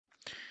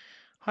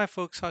Hi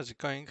folks, how's it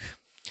going?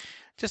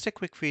 Just a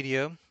quick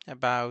video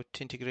about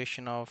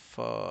integration of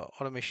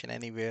Automation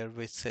Anywhere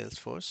with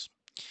Salesforce.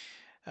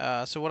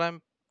 So what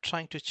I'm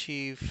trying to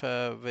achieve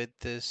with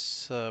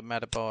this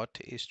metabot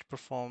is to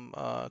perform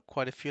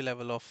quite a few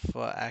level of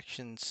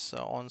actions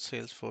on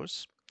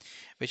Salesforce,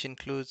 which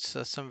includes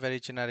some very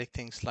generic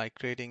things like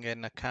creating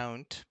an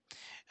account.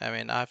 I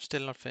mean, I've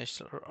still not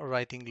finished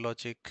writing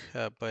logic,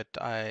 but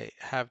I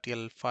have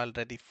DL file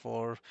ready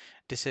for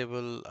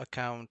disable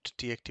account,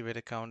 deactivate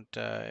account,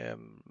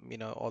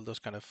 all those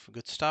kind of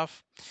good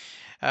stuff.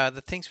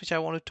 The things which I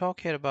want to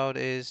talk here about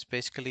is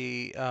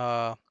basically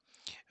a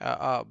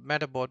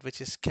metabot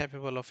which is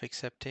capable of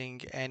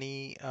accepting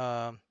any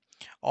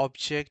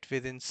object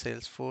within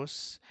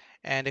Salesforce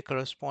and a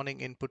corresponding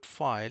input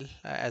file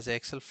as an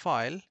Excel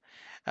file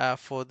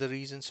for the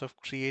reasons of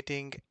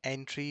creating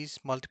entries,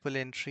 multiple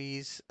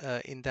entries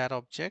in that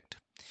object.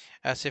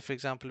 Say, for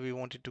example, we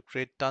wanted to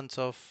create tons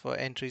of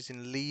entries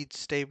in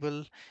leads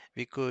table.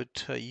 We could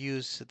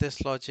use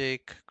this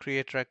logic,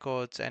 create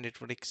records, and it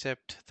would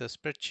accept the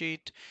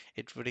spreadsheet.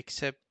 It would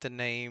accept the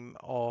name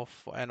of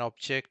an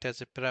object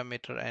as a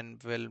parameter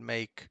and will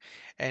make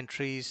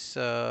entries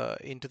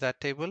into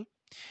that table.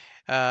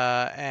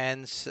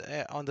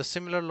 On the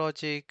similar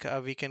logic,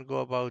 we can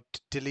go about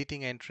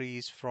deleting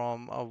entries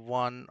from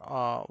one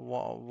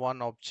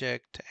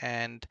object,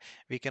 and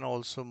we can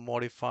also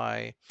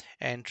modify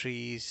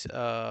entries,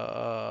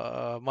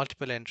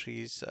 multiple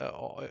entries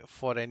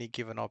for any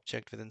given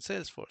object within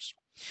Salesforce.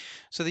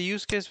 So the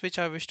use case which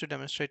I wish to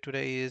demonstrate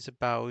today is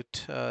about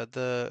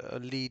the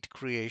lead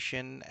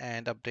creation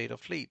and update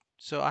of lead.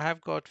 So I have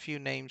got few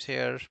names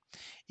here,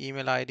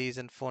 email IDs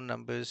and phone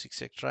numbers,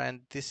 etc. And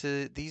these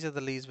are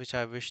the leads which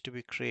I wish to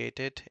be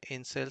created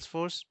in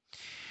Salesforce.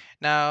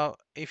 Now,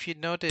 if you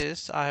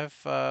notice, I have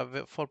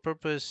for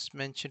purpose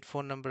mentioned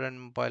phone number and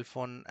mobile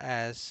phone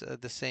as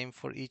the same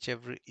for each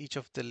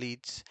of the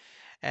leads.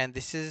 And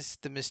this is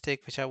the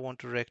mistake which I want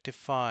to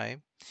rectify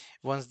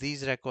once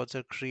these records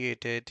are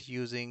created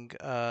using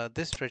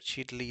this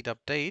spreadsheet lead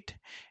update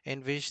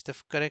in which the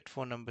correct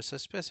phone numbers are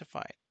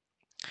specified.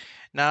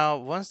 Now,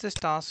 once this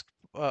task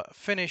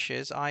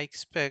finishes, I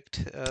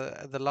expect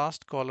the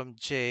last column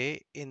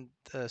J in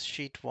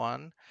sheet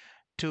 1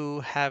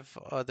 to have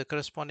the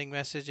corresponding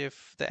message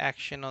if the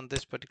action on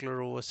this particular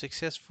row was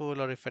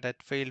successful or if it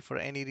had failed for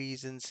any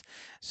reasons.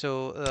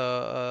 So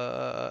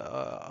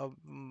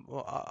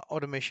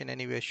automation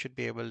anyway should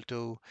be able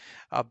to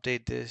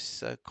update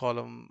this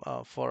column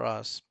for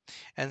us.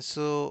 And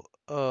so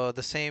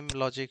the same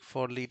logic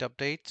for lead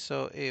update.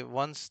 So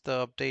once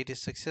the update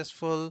is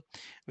successful,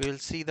 we will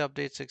see the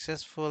update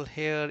successful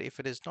here. If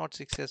it is not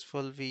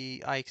successful,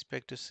 I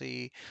expect to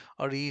see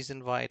a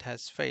reason why it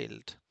has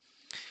failed.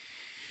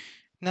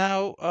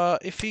 Now,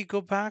 if we go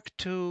back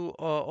to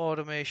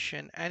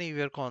Automation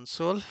Anywhere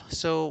console,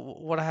 so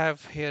what I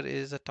have here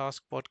is a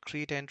taskbot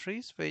create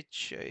entries,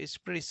 which is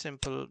pretty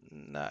simple.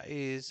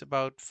 Is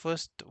about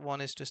first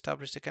one is to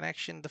establish the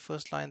connection. The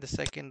first line, the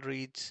second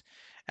reads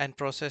and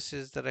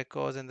processes the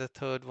records, and the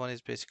third one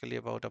is basically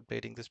about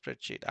updating the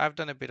spreadsheet. I've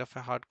done a bit of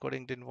a hard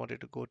coding, didn't want it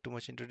to go too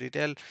much into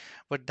detail,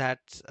 but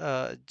that's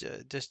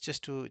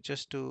just to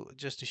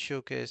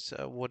showcase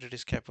what it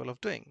is capable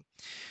of doing.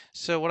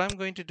 So what I'm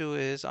going to do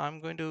is I'm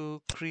going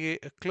to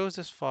close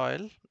this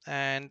file,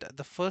 and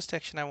the first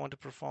action I want to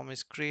perform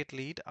is create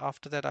lead.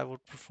 After that, I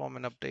would perform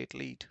an update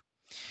lead.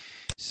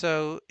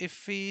 So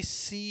if we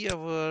see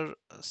our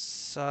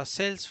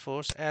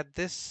Salesforce at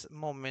this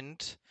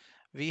moment,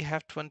 we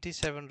have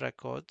 27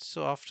 records.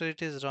 So after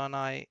it is run,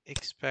 I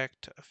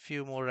expect a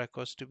few more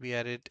records to be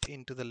added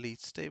into the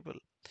leads table.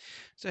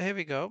 So here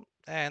we go.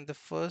 And the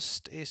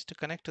first is to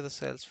connect to the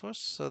Salesforce.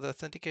 So the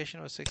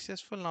authentication was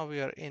successful. Now we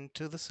are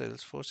into the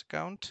Salesforce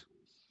account.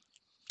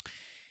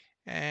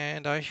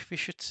 And we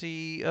should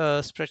see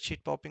a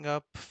spreadsheet popping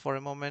up for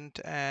a moment,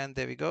 and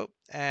there we go.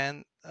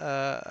 And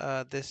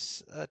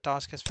this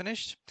task has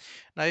finished.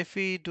 Now, if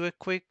we do a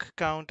quick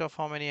count of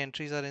how many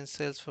entries are in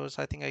Salesforce,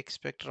 I think I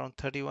expect around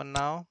 31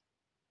 now.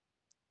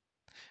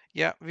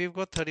 Yeah, we've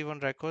got 31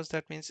 records.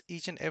 That means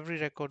each and every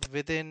record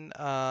within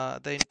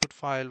the input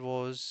file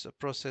was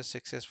processed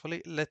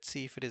successfully. Let's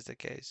see if it is the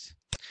case.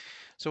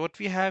 So what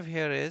we have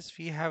here is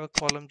we have a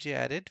column J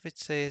added, which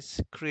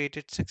says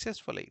created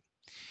successfully.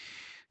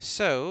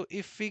 So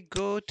if we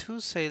go to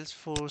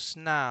Salesforce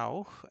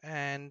now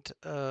and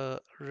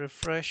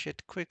refresh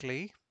it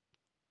quickly,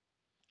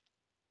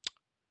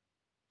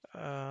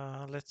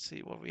 let's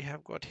see what we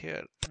have got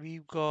here.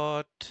 We've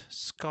got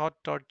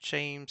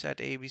scott.james at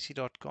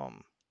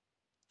abc.com.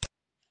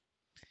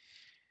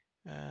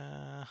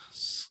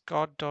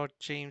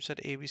 Scott.james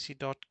at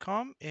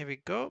abc.com. Here we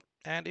go.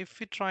 And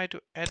if we try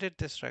to edit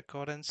this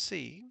record and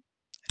see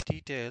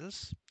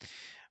details,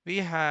 we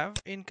have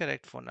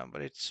incorrect phone number.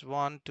 It's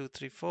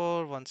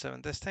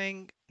 123417, this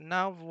thing.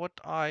 Now what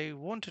I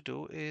want to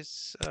do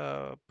is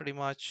pretty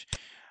much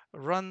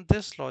run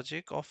this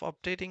logic of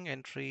updating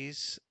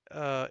entries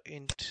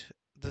into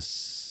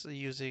this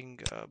using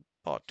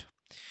bot.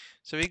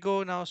 So we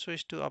go now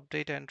switch to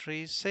update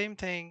entries. Same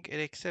thing, it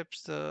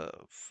accepts the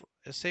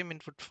same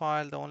input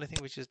file. The only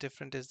thing which is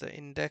different is the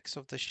index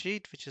of the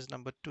sheet, which is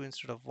number 2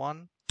 instead of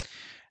 1.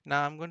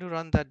 Now I'm going to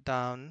run that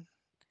down,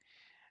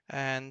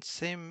 and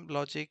same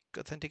logic,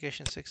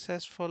 authentication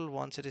successful.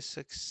 Once it is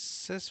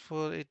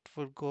successful, it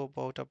will go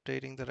about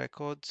updating the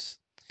records.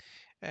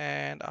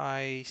 And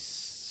I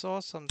saw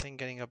something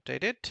getting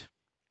updated.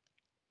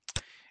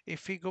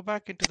 If we go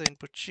back into the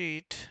input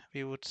sheet,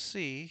 we would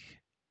see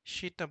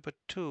sheet number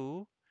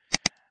 2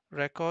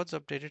 records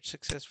updated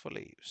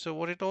successfully. So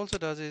what it also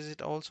does is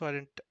it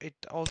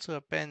also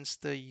appends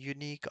the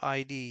unique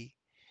ID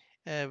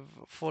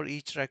for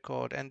each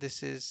record, and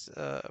this is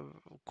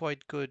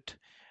quite good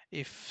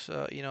if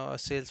a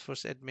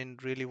Salesforce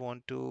admin really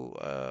want to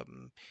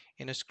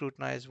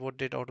scrutinize what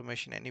did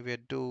Automation Anywhere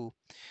do.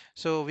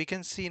 So we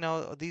can see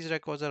now these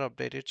records are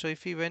updated. So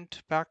if we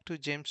went back to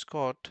James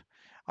Scott,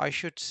 I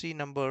should see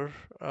number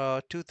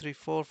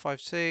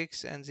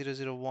 23456 and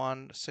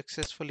 001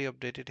 successfully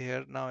updated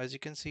here. Now as you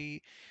can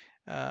see,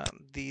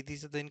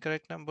 these are the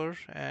incorrect number,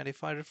 and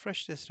if I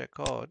refresh this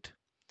record,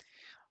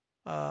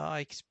 I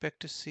expect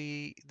to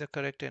see the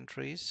correct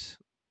entries,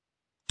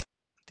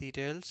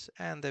 details,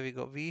 and there we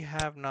go. We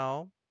have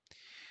now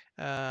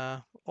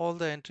all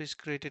the entries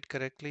created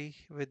correctly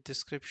with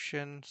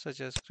description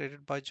such as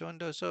created by John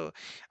Doe. So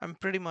I'm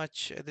pretty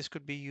much this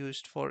could be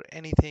used for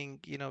anything.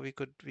 We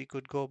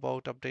could go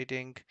about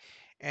updating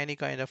any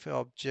kind of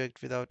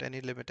object without any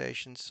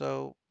limitations.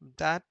 So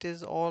that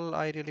is all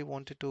I really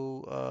wanted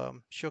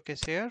to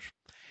showcase here.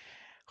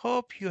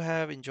 Hope you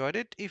have enjoyed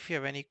it. If you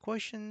have any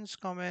questions,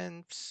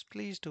 comments,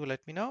 please do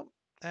let me know.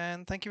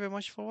 And thank you very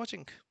much for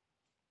watching.